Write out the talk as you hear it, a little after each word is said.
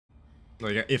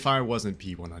Like, if I wasn't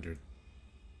P100.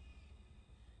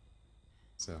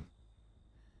 So.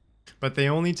 But they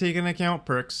only take into account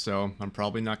perks, so I'm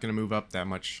probably not going to move up that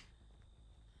much.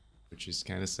 Which is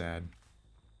kind of sad.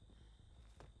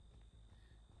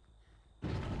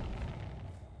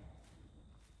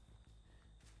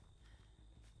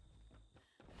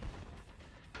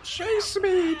 Chase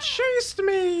me! Chase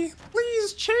me!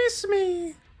 Please chase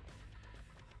me!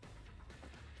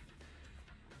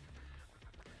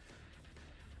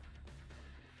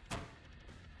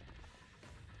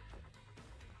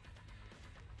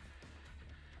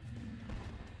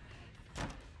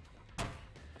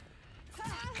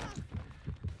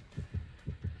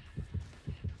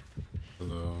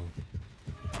 Hello.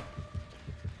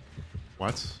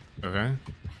 What? Okay.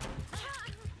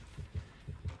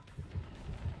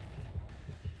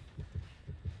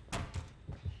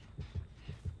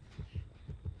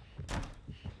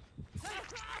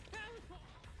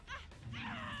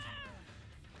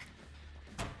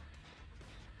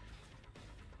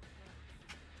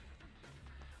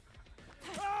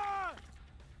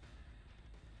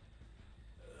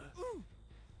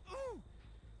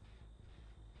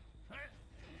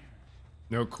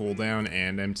 No cooldown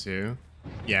and M2.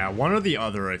 Yeah, one or the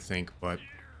other, I think, but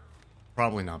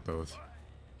probably not both.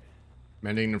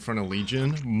 Mending in front of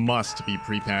Legion must be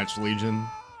pre-patched Legion.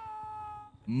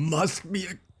 Must be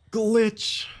a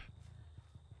glitch.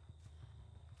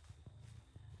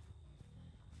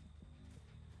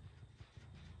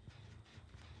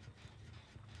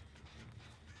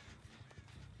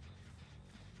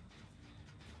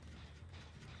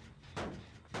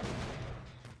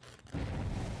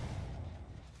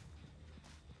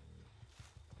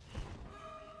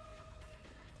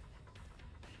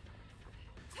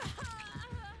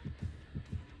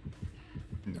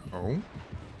 No.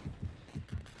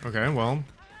 Okay, well,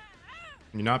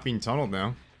 you're not being tunneled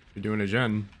now. You're doing a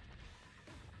gen.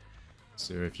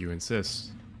 So if you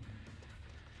insist.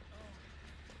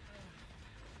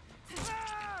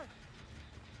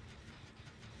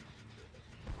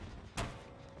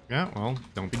 Yeah, well,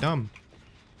 don't be dumb.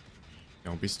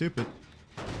 Don't be stupid.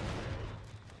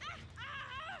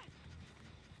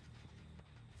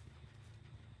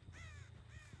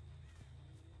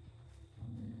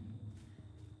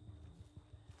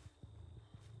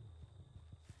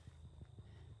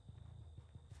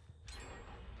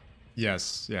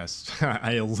 Yes, yes.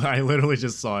 I literally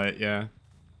just saw it, yeah.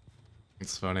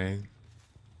 It's funny.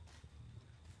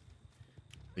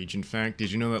 Legion fact,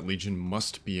 did you know that Legion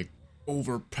must be a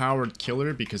overpowered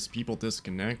killer because people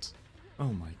disconnect?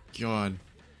 Oh my god.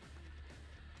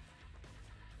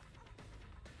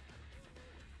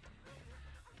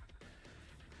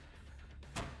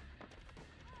 Can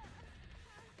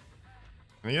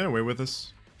I get away with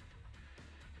this?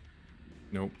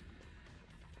 Nope.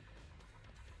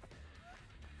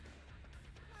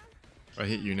 I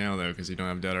hit you now though because you don't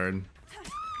have dead hard.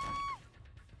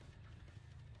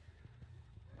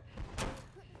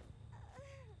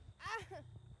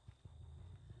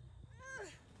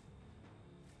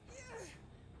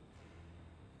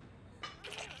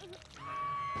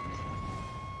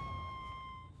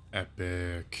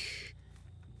 Epic.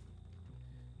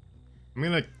 I'm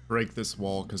gonna break this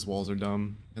wall because walls are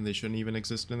dumb and they shouldn't even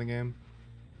exist in the game.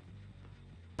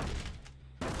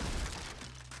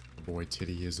 Boy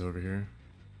Titty is over here.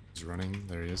 He's running.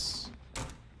 There he is.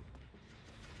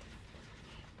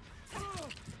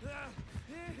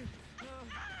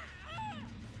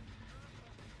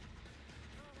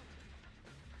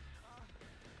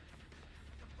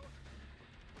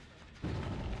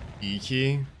 E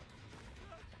key?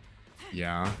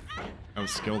 Yeah. That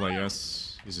was skilled, I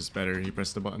guess. He's just better. He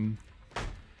pressed the button.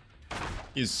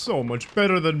 He's so much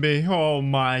better than me. Oh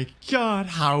my god.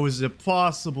 How is it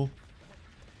possible?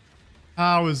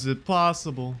 How is it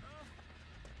possible?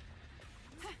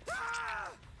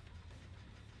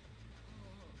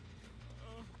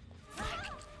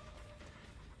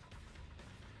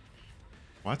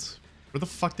 What? Where the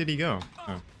fuck did he go?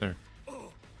 Oh, there.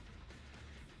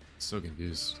 So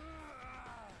confused.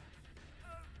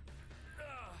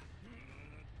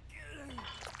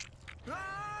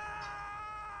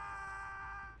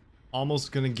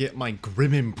 Almost gonna get my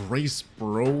Grim Embrace,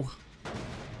 bro.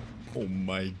 Oh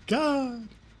my god.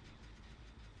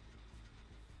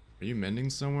 Are you mending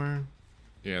somewhere?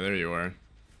 Yeah, there you are.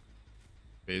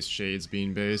 Base Shades,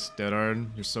 Bean Base, Dead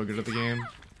Hard. You're so good at the game.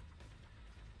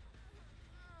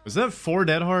 Was that 4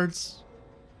 Dead Hards?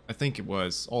 I think it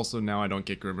was. Also, now I don't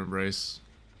get Grim Embrace.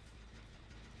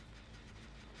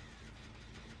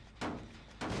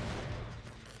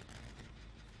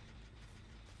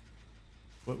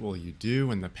 What will you do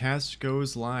when the past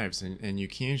goes lives and you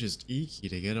can't just E-key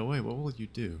to get away? What will you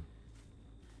do?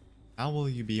 How will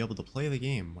you be able to play the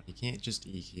game when you can't just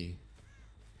E-key?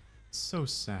 It's so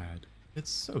sad. It's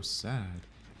so sad.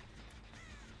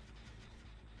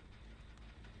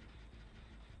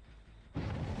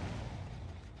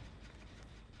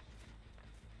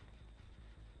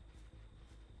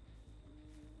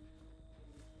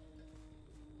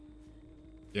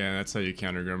 Yeah, that's how you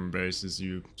counter Grumman Base, is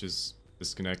you just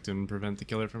disconnect and prevent the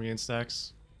killer from getting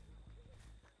stacks.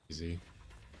 Easy.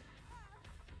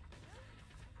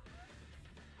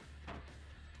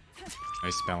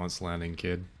 Nice balanced landing,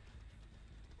 kid.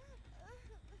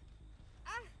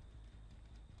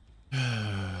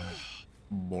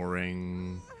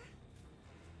 Boring.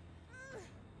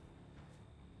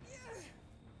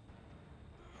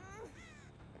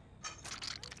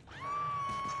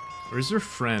 Where's your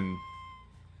friend?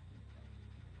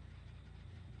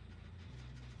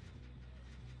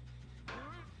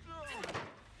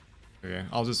 Okay,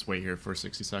 I'll just wait here for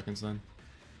 60 seconds then.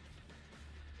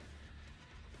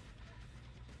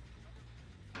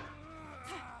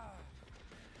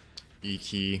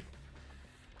 E-key.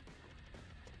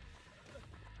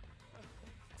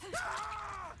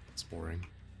 It's boring.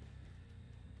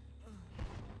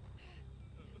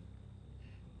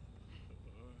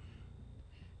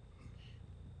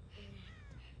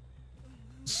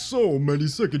 So many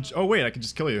seconds. Oh wait, I can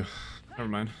just kill you. Never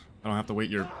mind. I don't have to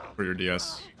wait for your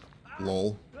DS.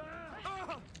 Lol.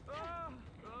 I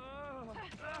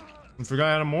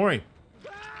forgot how to Mori.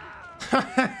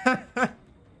 That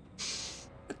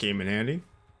came in handy.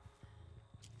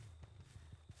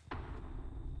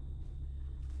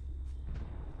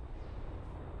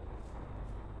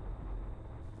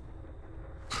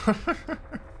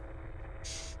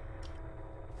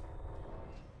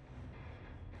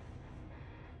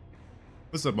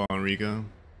 What's up, Enrico?